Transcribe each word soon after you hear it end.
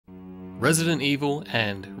Resident Evil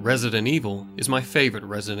and Resident Evil is my favorite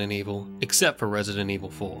Resident Evil, except for Resident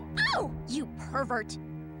Evil 4. Oh, you pervert!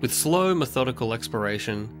 With slow, methodical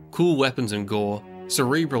exploration, cool weapons and gore,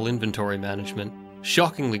 cerebral inventory management,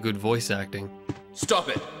 shockingly good voice acting. Stop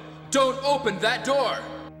it! Don't open that door!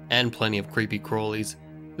 And plenty of creepy crawlies,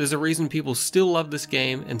 there's a reason people still love this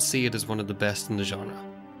game and see it as one of the best in the genre.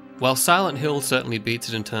 While Silent Hill certainly beats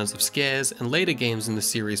it in terms of scares, and later games in the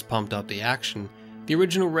series pumped up the action, the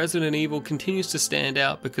original Resident Evil continues to stand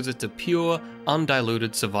out because it's a pure,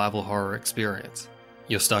 undiluted survival horror experience.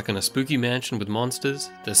 You're stuck in a spooky mansion with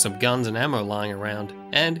monsters, there's some guns and ammo lying around,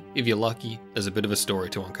 and, if you're lucky, there's a bit of a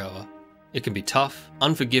story to uncover. It can be tough,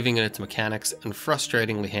 unforgiving in its mechanics, and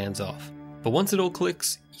frustratingly hands-off. But once it all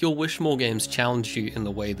clicks, you'll wish more games challenged you in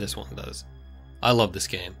the way this one does. I love this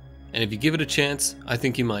game, and if you give it a chance, I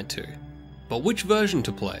think you might too. But which version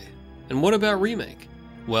to play? And what about Remake?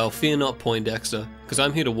 Well, fear not Poindexter, because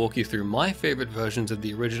I'm here to walk you through my favourite versions of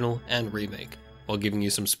the original and Remake, while giving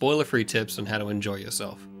you some spoiler-free tips on how to enjoy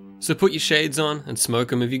yourself. So put your shades on and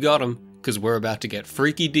smoke 'em if you got 'em, because we're about to get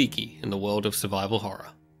freaky deaky in the world of survival horror.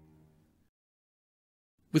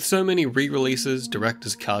 With so many re-releases,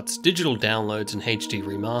 director's cuts, digital downloads and HD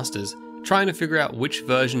remasters, trying to figure out which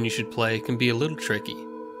version you should play can be a little tricky.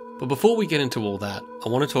 But before we get into all that, I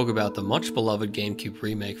want to talk about the much beloved GameCube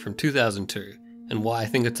remake from 2002, and why I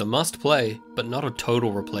think it's a must-play, but not a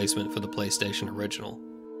total replacement for the PlayStation original.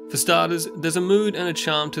 For starters, there's a mood and a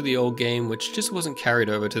charm to the old game which just wasn't carried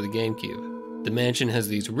over to the GameCube. The mansion has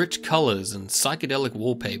these rich colours and psychedelic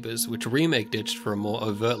wallpapers which Remake ditched for a more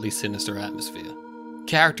overtly sinister atmosphere.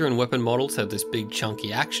 Character and weapon models have this big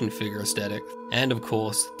chunky action figure aesthetic, and of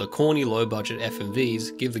course, the corny low-budget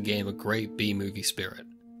FMVs give the game a great B-movie spirit.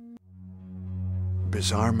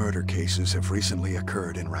 Bizarre murder cases have recently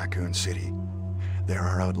occurred in Raccoon City. There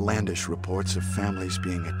are outlandish reports of families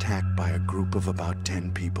being attacked by a group of about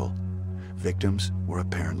 10 people. Victims were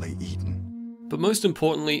apparently eaten. But most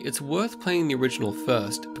importantly, it's worth playing the original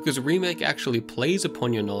first because Remake actually plays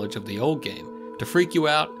upon your knowledge of the old game to freak you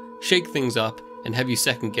out, shake things up, and have you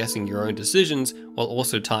second guessing your own decisions while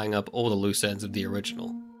also tying up all the loose ends of the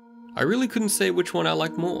original. I really couldn't say which one I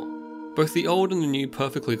like more. Both the old and the new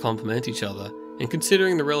perfectly complement each other, and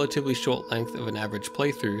considering the relatively short length of an average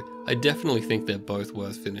playthrough, I definitely think they're both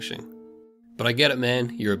worth finishing. But I get it,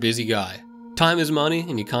 man, you're a busy guy. Time is money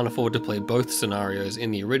and you can't afford to play both scenarios in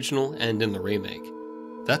the original and in the remake.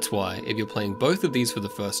 That's why, if you're playing both of these for the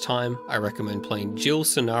first time, I recommend playing Jill's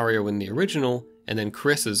scenario in the original and then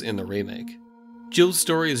Chris's in the remake. Jill's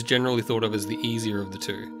story is generally thought of as the easier of the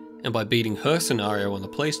two, and by beating her scenario on the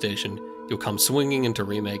PlayStation, you'll come swinging into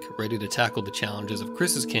Remake ready to tackle the challenges of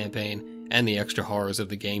Chris's campaign and the extra horrors of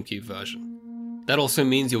the GameCube version. That also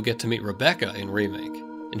means you'll get to meet Rebecca in Remake,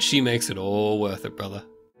 and she makes it all worth it, brother.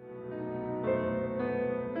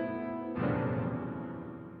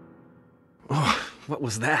 Oh, what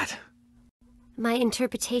was that? My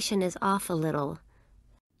interpretation is off a little.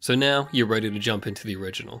 So now you're ready to jump into the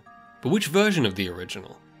original. But which version of the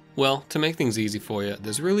original? Well, to make things easy for you,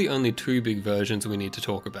 there's really only two big versions we need to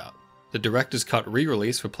talk about. The Director's Cut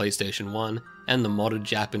re-release for PlayStation 1, and the modded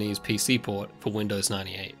Japanese PC port for Windows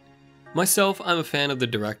 98. Myself, I'm a fan of the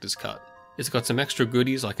Director's Cut. It's got some extra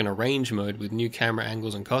goodies like an arrange mode with new camera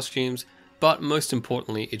angles and costumes, but most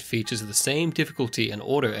importantly, it features the same difficulty and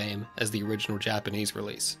auto-aim as the original Japanese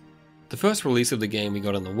release. The first release of the game we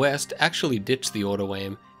got in the West actually ditched the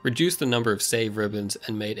auto-aim, reduced the number of save ribbons,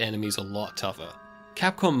 and made enemies a lot tougher.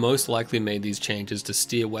 Capcom most likely made these changes to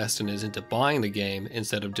steer Westerners into buying the game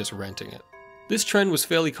instead of just renting it. This trend was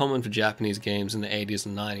fairly common for Japanese games in the 80s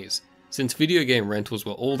and 90s, since video game rentals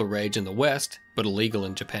were all the rage in the West, but illegal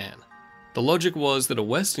in Japan. The logic was that a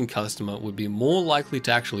Western customer would be more likely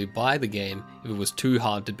to actually buy the game if it was too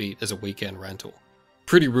hard to beat as a weekend rental.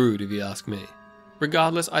 Pretty rude if you ask me.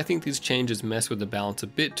 Regardless, I think these changes mess with the balance a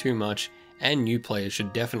bit too much, and new players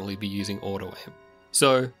should definitely be using auto-aim.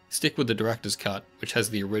 So, stick with the Director's Cut, which has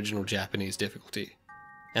the original Japanese difficulty.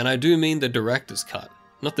 And I do mean the Director's Cut,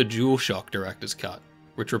 not the DualShock Director's Cut,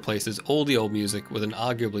 which replaces all the old music with an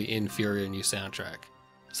arguably inferior new soundtrack.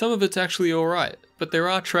 Some of it's actually alright, but there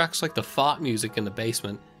are tracks like the fart music in the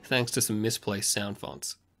basement thanks to some misplaced sound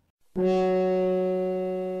fonts.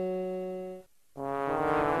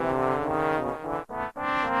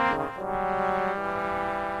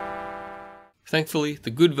 Thankfully, the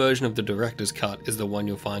good version of the Director's Cut is the one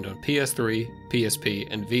you'll find on PS3, PSP,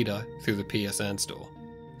 and Vita through the PSN store.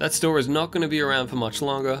 That store is not going to be around for much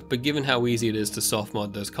longer, but given how easy it is to soft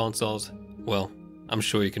mod those consoles, well, I'm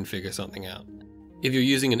sure you can figure something out. If you're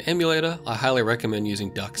using an emulator, I highly recommend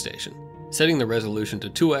using DuckStation. setting the resolution to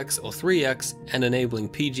 2x or 3x and enabling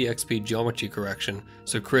PGXP geometry correction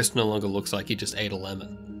so Chris no longer looks like he just ate a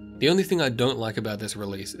lemon. The only thing I don't like about this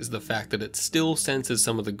release is the fact that it still censors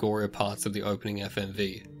some of the gorier parts of the opening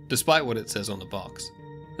FMV, despite what it says on the box.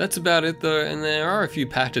 That's about it though, and there are a few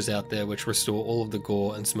patches out there which restore all of the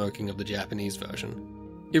gore and smoking of the Japanese version.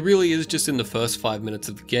 It really is just in the first 5 minutes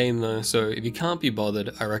of the game though, so if you can't be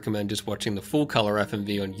bothered, I recommend just watching the full color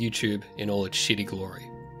FMV on YouTube in all its shitty glory.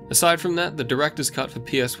 Aside from that, the director's cut for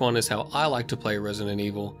PS1 is how I like to play Resident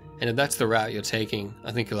Evil, and if that's the route you're taking,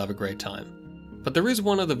 I think you'll have a great time. But there is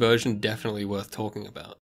one other version definitely worth talking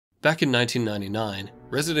about. Back in 1999,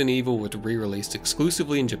 Resident Evil was re-released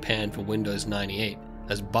exclusively in Japan for Windows 98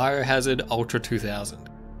 as Biohazard Ultra 2000.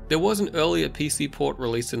 There was an earlier PC port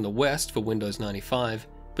released in the West for Windows 95,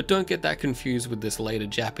 but don't get that confused with this later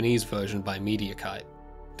Japanese version by MediaKite.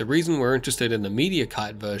 The reason we're interested in the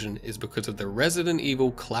MediaKite version is because of the Resident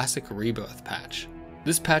Evil Classic Rebirth patch.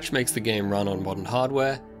 This patch makes the game run on modern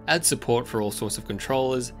hardware, adds support for all sorts of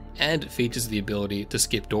controllers, and it features the ability to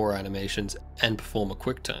skip door animations and perform a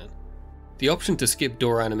quick turn. The option to skip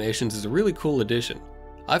door animations is a really cool addition.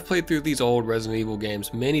 I've played through these old Resident Evil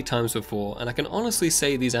games many times before, and I can honestly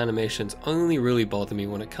say these animations only really bother me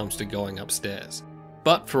when it comes to going upstairs.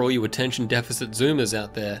 But for all you attention deficit zoomers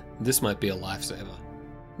out there, this might be a lifesaver.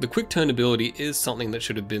 The quick turn ability is something that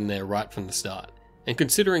should have been there right from the start, and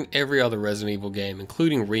considering every other Resident Evil game,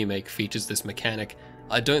 including Remake, features this mechanic,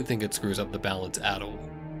 I don't think it screws up the balance at all.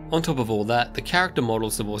 On top of all that, the character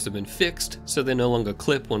models have also been fixed, so they no longer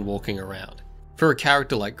clip when walking around. For a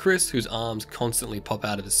character like Chris, whose arms constantly pop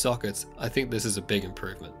out of his sockets, I think this is a big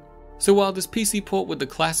improvement. So while this PC port with the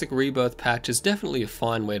classic Rebirth patch is definitely a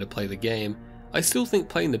fine way to play the game, I still think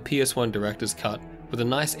playing the PS1 Director's Cut with a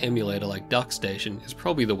nice emulator like DuckStation is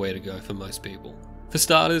probably the way to go for most people. For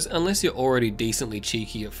starters, unless you're already decently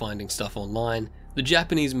cheeky at finding stuff online, the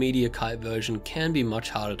Japanese MediaKite version can be much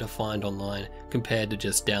harder to find online compared to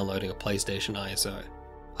just downloading a PlayStation ISO.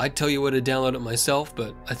 I'd tell you where to download it myself,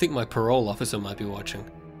 but I think my parole officer might be watching.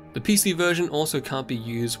 The PC version also can't be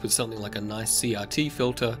used with something like a nice CRT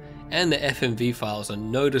filter, and the FMV files are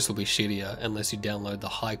noticeably shittier unless you download the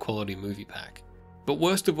high quality movie pack. But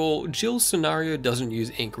worst of all, Jill's scenario doesn't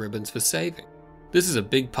use ink ribbons for saving. This is a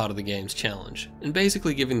big part of the game's challenge, and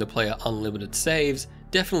basically giving the player unlimited saves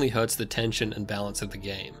definitely hurts the tension and balance of the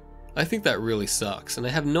game. I think that really sucks, and I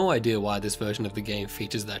have no idea why this version of the game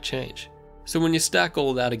features that change. So when you stack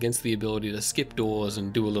all that against the ability to skip doors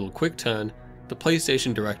and do a little quick turn, the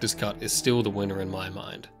PlayStation Director's Cut is still the winner in my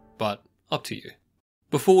mind, but up to you.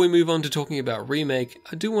 Before we move on to talking about Remake,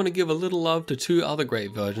 I do want to give a little love to two other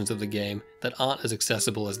great versions of the game that aren't as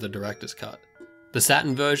accessible as the Director's Cut. The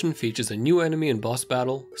Saturn version features a new enemy and boss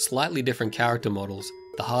battle, slightly different character models,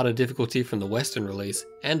 the harder difficulty from the Western release,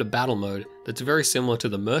 and a battle mode that's very similar to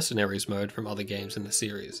the Mercenaries mode from other games in the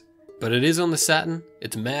series. But it is on the Saturn,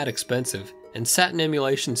 it's mad expensive, and Saturn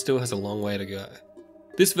emulation still has a long way to go.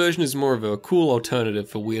 This version is more of a cool alternative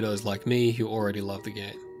for weirdos like me who already love the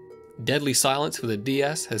game. Deadly Silence for the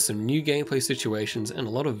DS has some new gameplay situations and a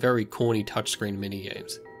lot of very corny touchscreen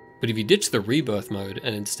minigames. But if you ditch the Rebirth mode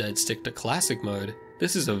and instead stick to Classic mode,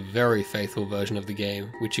 this is a very faithful version of the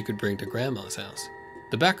game which you could bring to Grandma's house.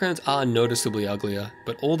 The backgrounds are noticeably uglier,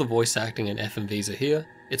 but all the voice acting and FMVs are here,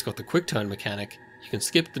 it's got the quick turn mechanic, you can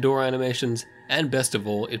skip the door animations, and best of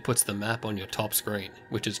all, it puts the map on your top screen,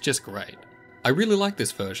 which is just great. I really like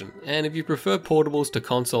this version, and if you prefer portables to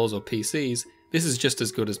consoles or PCs, this is just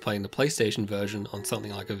as good as playing the PlayStation version on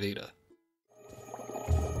something like a Vita.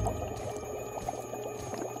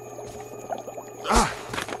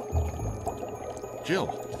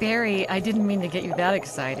 Jill. Barry, I didn't mean to get you that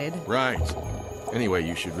excited. Right. Anyway,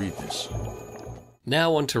 you should read this.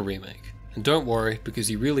 Now on to Remake, and don't worry because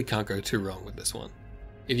you really can't go too wrong with this one.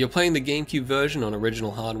 If you're playing the GameCube version on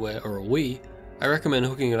original hardware or a Wii, I recommend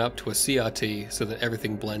hooking it up to a CRT so that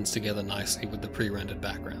everything blends together nicely with the pre-rendered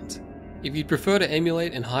backgrounds. If you'd prefer to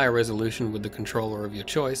emulate in higher resolution with the controller of your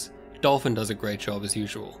choice, Dolphin does a great job as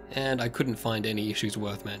usual, and I couldn't find any issues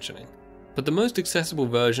worth mentioning. But the most accessible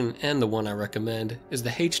version, and the one I recommend, is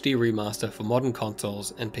the HD remaster for modern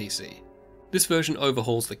consoles and PC. This version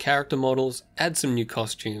overhauls the character models, adds some new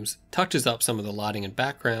costumes, touches up some of the lighting and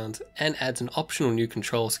backgrounds, and adds an optional new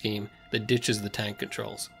control scheme that ditches the tank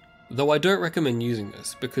controls. Though I don't recommend using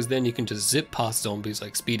this, because then you can just zip past zombies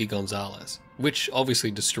like Speedy Gonzales, which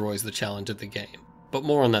obviously destroys the challenge of the game, but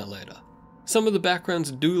more on that later. Some of the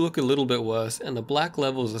backgrounds do look a little bit worse, and the black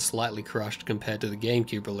levels are slightly crushed compared to the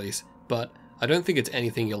GameCube release, but I don't think it's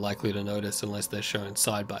anything you're likely to notice unless they're shown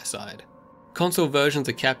side by side. Console versions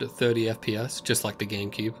are capped at 30 FPS, just like the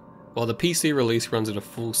GameCube, while the PC release runs at a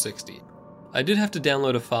full 60. I did have to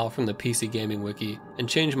download a file from the PC Gaming Wiki and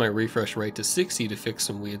change my refresh rate to 60 to fix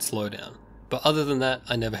some weird slowdown, but other than that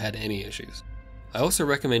I never had any issues. I also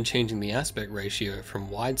recommend changing the aspect ratio from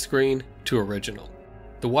widescreen to original.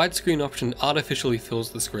 The widescreen option artificially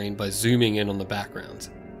fills the screen by zooming in on the backgrounds,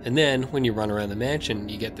 and then when you run around the mansion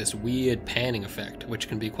you get this weird panning effect which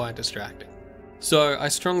can be quite distracting. So I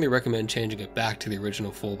strongly recommend changing it back to the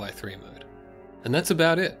original 4:3 mode. And that's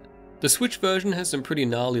about it. The Switch version has some pretty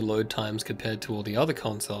gnarly load times compared to all the other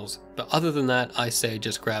consoles, but other than that I say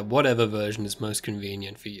just grab whatever version is most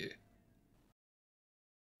convenient for you.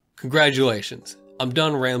 Congratulations, I'm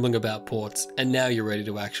done rambling about ports and now you're ready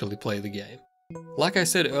to actually play the game. Like I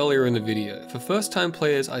said earlier in the video, for first time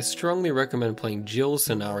players I strongly recommend playing Jill's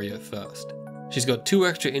scenario first. She's got 2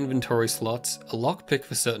 extra inventory slots, a lockpick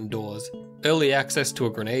for certain doors, early access to a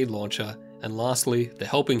grenade launcher, and lastly, the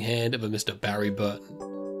helping hand of a Mr. Barry Burton.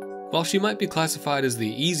 While she might be classified as the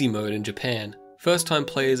easy mode in Japan, first time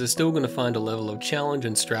players are still going to find a level of challenge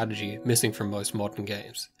and strategy missing from most modern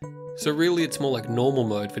games. So really it's more like normal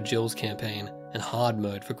mode for Jill's campaign and hard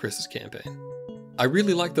mode for Chris's campaign. I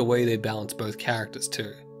really like the way they balance both characters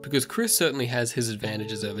too, because Chris certainly has his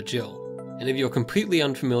advantages over Jill, and if you're completely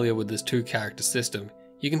unfamiliar with this 2-character system,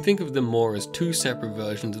 you can think of them more as 2 separate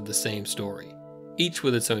versions of the same story, each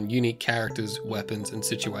with its own unique characters, weapons, and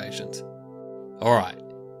situations. Alright.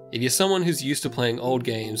 If you're someone who's used to playing old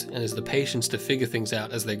games and has the patience to figure things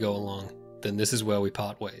out as they go along, then this is where we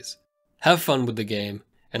part ways. Have fun with the game,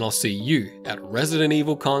 and I'll see you at Resident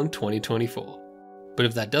Evil Con 2024. But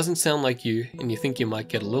if that doesn't sound like you, and you think you might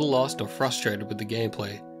get a little lost or frustrated with the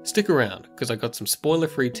gameplay, stick around, because I got some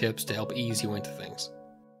spoiler-free tips to help ease you into things.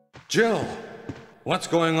 Jill, what's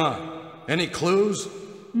going on? Any clues?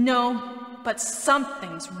 No, but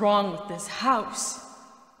something's wrong with this house.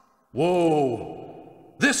 Whoa!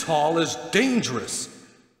 This hall is dangerous!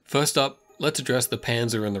 First up, let's address the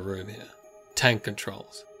panzer in the room here. Tank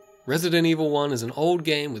controls. Resident Evil 1 is an old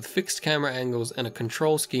game with fixed camera angles and a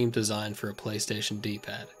control scheme designed for a PlayStation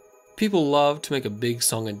D-pad. People love to make a big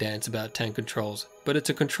song and dance about tank controls, but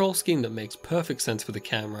it's a control scheme that makes perfect sense for the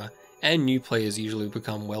camera, and new players usually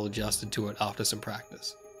become well adjusted to it after some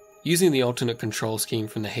practice. Using the alternate control scheme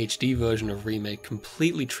from the HD version of REmake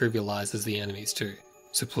completely trivializes the enemies too,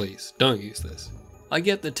 so please, don't use this. I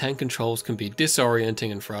get that tank controls can be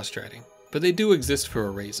disorienting and frustrating, but they do exist for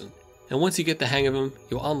a reason, and once you get the hang of them,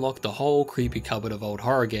 you'll unlock the whole creepy cupboard of old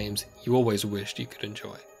horror games you always wished you could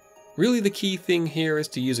enjoy. Really the key thing here is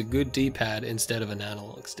to use a good D-pad instead of an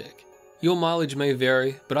analog stick. Your mileage may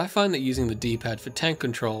vary, but I find that using the D-pad for tank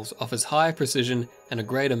controls offers higher precision and a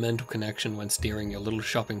greater mental connection when steering your little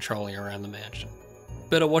shopping trolley around the mansion.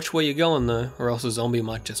 Better watch where you're going though, or else a zombie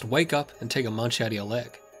might just wake up and take a munch out of your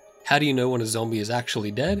leg. How do you know when a zombie is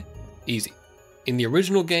actually dead? Easy. In the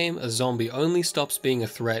original game, a zombie only stops being a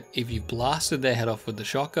threat if you've blasted their head off with the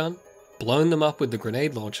shotgun, blown them up with the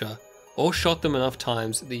grenade launcher, or shot them enough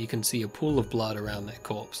times that you can see a pool of blood around their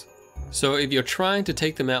corpse. So if you're trying to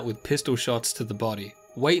take them out with pistol shots to the body,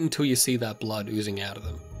 wait until you see that blood oozing out of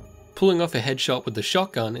them. Pulling off a headshot with the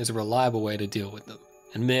shotgun is a reliable way to deal with them,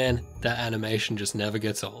 and man, that animation just never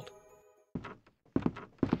gets old.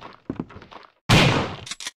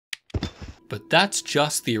 But that's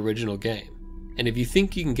just the original game, and if you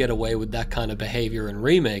think you can get away with that kind of behavior in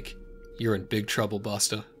REmake, you're in big trouble,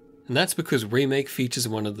 Buster. And that's because REmake features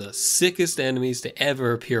one of the sickest enemies to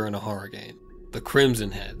ever appear in a horror game, the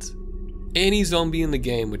Crimson Heads. Any zombie in the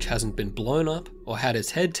game which hasn't been blown up or had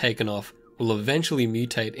its head taken off will eventually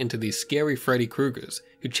mutate into these scary Freddy Kruegers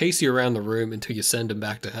who chase you around the room until you send them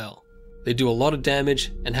back to hell. They do a lot of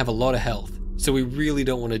damage and have a lot of health, so we really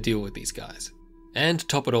don't want to deal with these guys. And to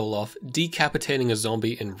top it all off, decapitating a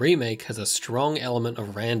zombie in REmake has a strong element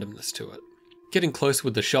of randomness to it. Getting close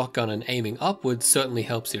with the shotgun and aiming upwards certainly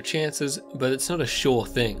helps your chances, but it's not a sure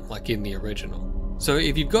thing like in the original. So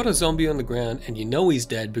if you've got a zombie on the ground and you know he's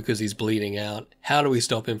dead because he's bleeding out, how do we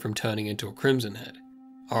stop him from turning into a Crimson Head?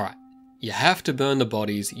 Alright, you have to burn the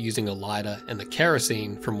bodies using a lighter and the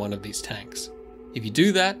kerosene from one of these tanks. If you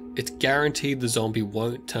do that, it's guaranteed the zombie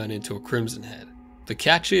won't turn into a Crimson Head. The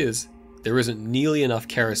catch is, there isn't nearly enough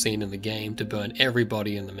kerosene in the game to burn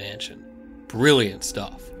everybody in the mansion. Brilliant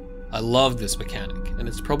stuff. I love this mechanic, and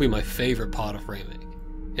it's probably my favorite part of REmake.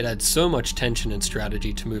 It adds so much tension and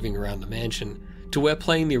strategy to moving around the mansion, to where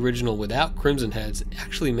playing the original without Crimson Heads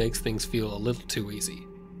actually makes things feel a little too easy.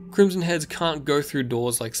 Crimson Heads can't go through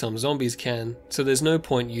doors like some zombies can, so there's no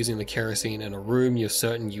point using the kerosene in a room you're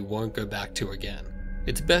certain you won't go back to again.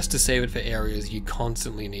 It's best to save it for areas you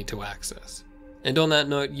constantly need to access. And on that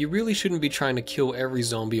note, you really shouldn't be trying to kill every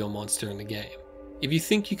zombie or monster in the game. If you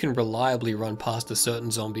think you can reliably run past a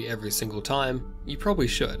certain zombie every single time, you probably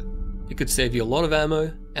should. It could save you a lot of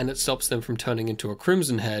ammo, and it stops them from turning into a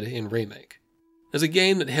Crimson Head in REmake. As a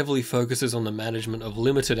game that heavily focuses on the management of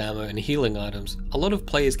limited ammo and healing items, a lot of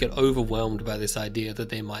players get overwhelmed by this idea that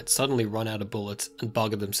they might suddenly run out of bullets and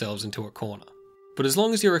bugger themselves into a corner. But as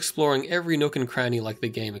long as you're exploring every nook and cranny like the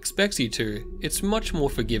game expects you to, it's much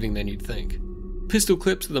more forgiving than you'd think. Pistol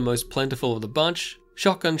clips are the most plentiful of the bunch,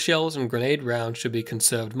 shotgun shells and grenade rounds should be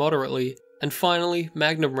conserved moderately, and finally,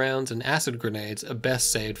 magnum rounds and acid grenades are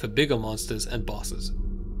best saved for bigger monsters and bosses.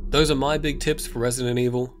 Those are my big tips for Resident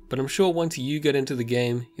Evil, but I'm sure once you get into the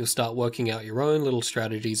game, you'll start working out your own little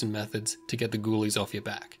strategies and methods to get the ghoulies off your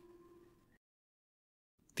back.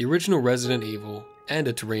 The original Resident Evil, and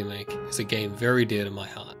its remake, is a game very dear to my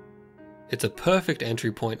heart. It's a perfect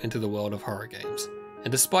entry point into the world of horror games,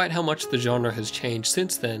 and despite how much the genre has changed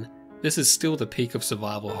since then, this is still the peak of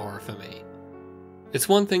survival horror for me. It's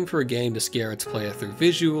one thing for a game to scare its player through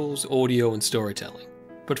visuals, audio, and storytelling,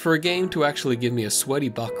 but for a game to actually give me a sweaty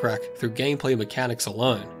butt crack through gameplay mechanics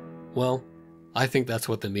alone, well, I think that's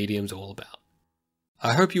what the medium's all about.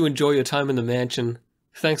 I hope you enjoy your time in the mansion,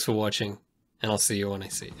 thanks for watching, and I'll see you when I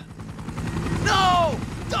see you.